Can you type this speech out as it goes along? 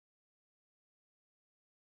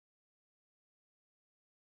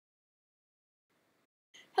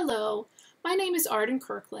Hello, my name is Arden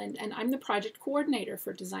Kirkland and I'm the project coordinator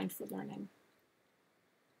for Design for Learning.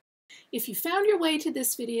 If you found your way to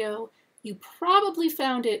this video, you probably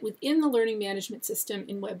found it within the Learning Management System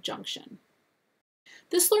in WebJunction.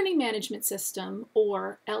 This Learning Management System,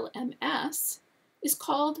 or LMS, is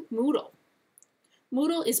called Moodle.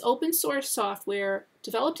 Moodle is open source software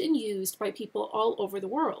developed and used by people all over the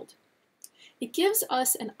world. It gives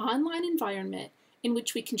us an online environment in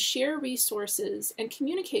which we can share resources and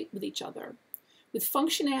communicate with each other, with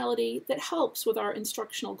functionality that helps with our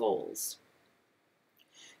instructional goals.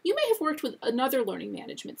 You may have worked with another learning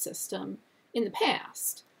management system in the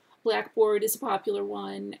past. Blackboard is a popular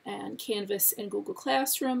one, and Canvas and Google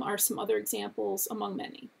Classroom are some other examples, among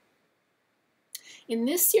many. In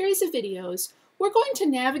this series of videos, we're going to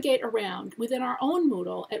navigate around within our own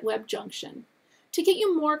Moodle at WebJunction to get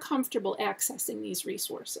you more comfortable accessing these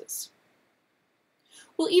resources.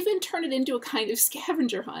 We'll even turn it into a kind of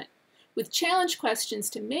scavenger hunt with challenge questions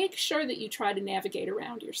to make sure that you try to navigate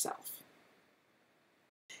around yourself.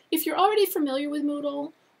 If you're already familiar with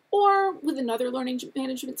Moodle or with another learning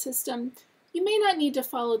management system, you may not need to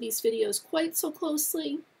follow these videos quite so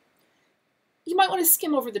closely. You might want to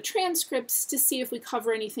skim over the transcripts to see if we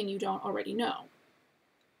cover anything you don't already know.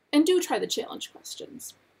 And do try the challenge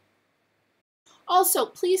questions. Also,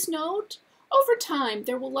 please note, over time,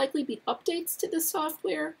 there will likely be updates to the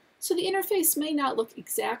software, so the interface may not look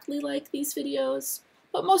exactly like these videos,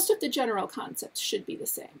 but most of the general concepts should be the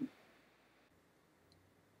same.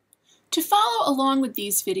 To follow along with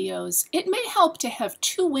these videos, it may help to have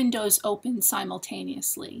two windows open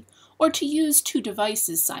simultaneously, or to use two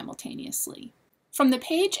devices simultaneously. From the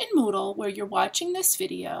page in Moodle where you're watching this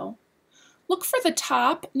video, look for the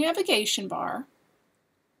top navigation bar,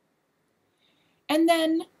 and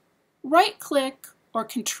then right-click or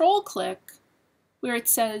control-click where it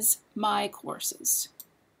says My Courses.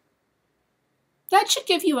 That should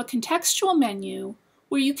give you a contextual menu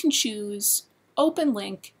where you can choose Open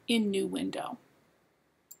Link in New Window.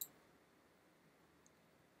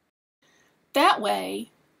 That way,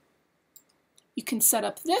 you can set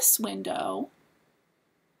up this window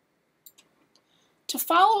to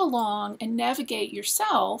follow along and navigate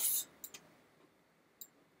yourself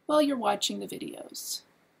while you're watching the videos.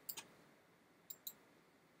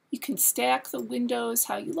 You can stack the windows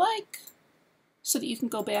how you like so that you can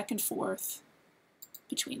go back and forth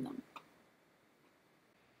between them.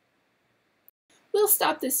 We'll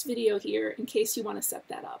stop this video here in case you want to set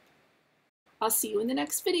that up. I'll see you in the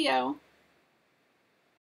next video.